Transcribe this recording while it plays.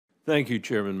Thank you,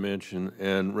 Chairman Manchin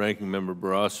and Ranking Member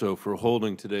Barrasso, for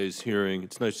holding today's hearing.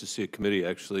 It's nice to see a committee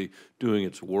actually doing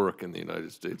its work in the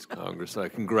United States Congress. I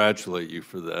congratulate you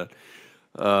for that.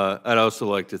 I'd also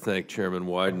like to thank Chairman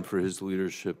Wyden for his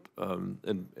leadership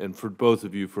and for both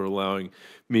of you for allowing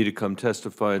me to come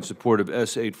testify in support of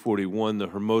S-841, the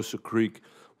Hermosa Creek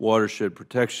Watershed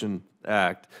Protection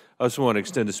Act. I also want to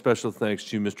extend a special thanks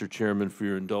to you, Mr. Chairman, for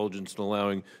your indulgence in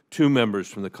allowing two members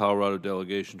from the Colorado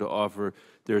delegation to offer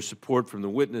their support from the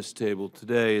witness table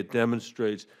today. It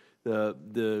demonstrates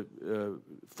the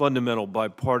fundamental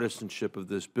bipartisanship of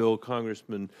this bill.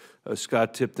 Congressman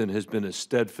Scott Tipton has been a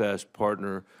steadfast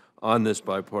partner on this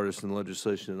bipartisan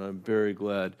legislation, and I'm very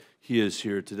glad he is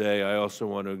here today. I also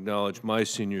want to acknowledge my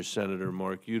senior senator,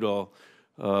 Mark Udall,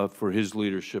 for his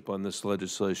leadership on this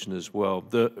legislation as well.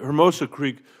 The Hermosa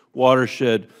Creek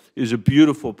Watershed is a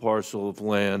beautiful parcel of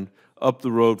land up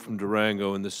the road from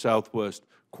Durango in the southwest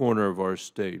corner of our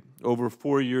state. Over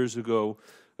 4 years ago,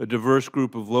 a diverse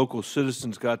group of local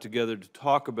citizens got together to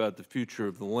talk about the future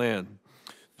of the land.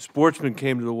 The sportsmen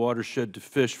came to the watershed to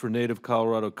fish for native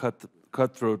Colorado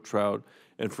cutthroat trout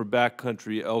and for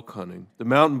backcountry elk hunting. The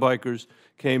mountain bikers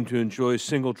came to enjoy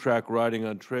single-track riding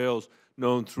on trails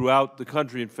known throughout the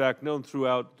country, in fact, known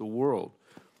throughout the world.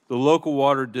 The local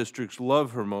water districts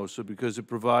love Hermosa because it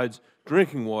provides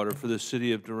drinking water for the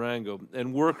city of Durango,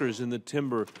 and workers in the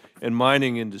timber and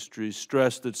mining industries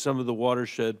stress that some of the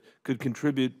watershed could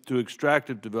contribute to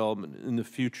extractive development in the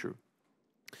future.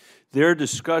 Their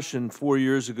discussion 4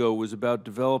 years ago was about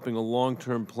developing a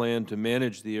long-term plan to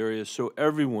manage the area so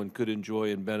everyone could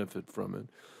enjoy and benefit from it.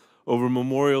 Over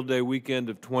Memorial Day weekend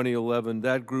of 2011,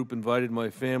 that group invited my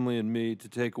family and me to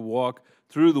take a walk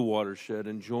through the watershed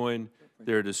and join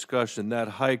their discussion. That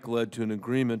hike led to an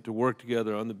agreement to work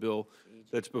together on the bill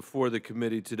that's before the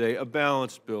committee today, a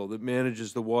balanced bill that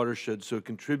manages the watershed so it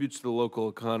contributes to the local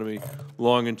economy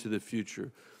long into the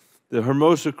future. The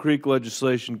Hermosa Creek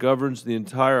legislation governs the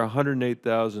entire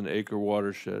 108,000-acre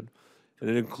watershed, and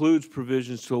it includes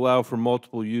provisions to allow for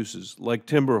multiple uses, like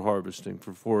timber harvesting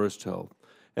for forest health,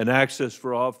 and access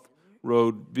for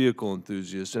off-road vehicle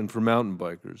enthusiasts and for mountain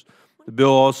bikers. The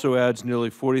bill also adds nearly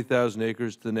 40,000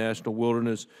 acres to the National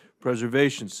Wilderness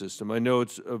Preservation System. I know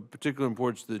it's of particular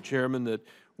importance to the Chairman that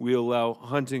we allow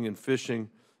hunting and fishing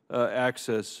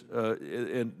access,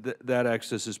 and that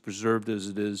access is preserved as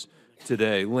it is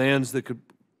today. Lands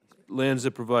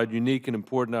that provide unique and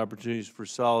important opportunities for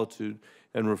solitude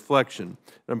and reflection.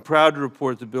 I'm proud to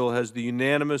report the bill has the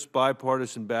unanimous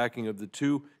bipartisan backing of the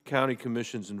two county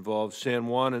commissions involved, San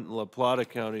Juan and La Plata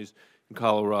counties in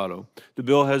Colorado. The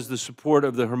bill has the support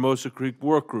of the Hermosa Creek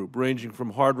Work Group, ranging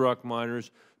from hard rock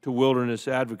miners to wilderness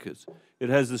advocates. It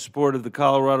has the support of the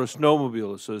Colorado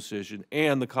Snowmobile Association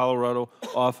and the Colorado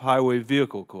Off-Highway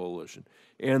Vehicle Coalition.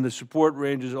 And the support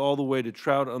ranges all the way to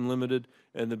Trout Unlimited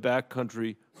and the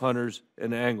backcountry hunters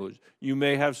and anglers. You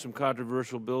may have some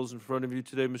controversial bills in front of you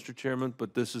today, Mr. Chairman,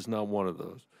 but this is not one of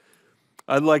those.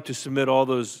 I'd like to submit all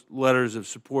those letters of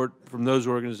support from those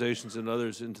organizations and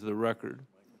others into the record.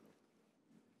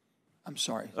 I'm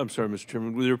sorry, Mr.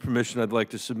 Chairman. With your permission, I'd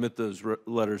like to submit those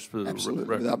letters for the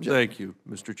record. Thank you,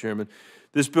 Mr. Chairman.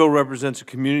 This bill represents a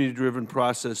community-driven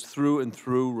process through and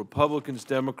through, Republicans,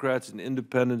 Democrats, and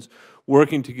independents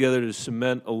working together to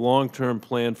cement a long-term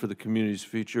plan for the community's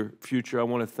future. I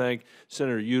want to thank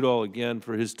Senator Udall again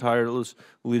for his tireless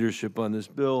leadership on this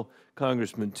bill,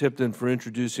 Congressman Tipton for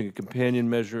introducing a companion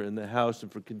measure in the House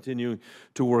and for continuing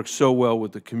to work so well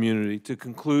with the community. To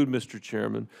conclude, Mr.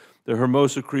 Chairman, the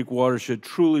Hermosa Creek watershed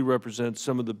truly represents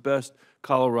some of the best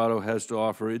Colorado has to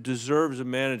offer. It deserves a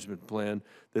management plan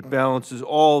that balances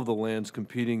all of the land's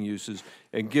competing uses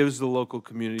and gives the local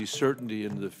community certainty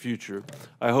into the future.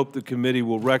 I hope the committee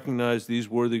will recognize these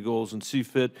worthy goals and see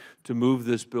fit to move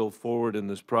this bill forward in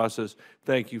this process.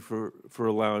 Thank you for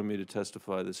allowing me to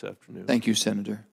testify this afternoon. Thank you, Senator.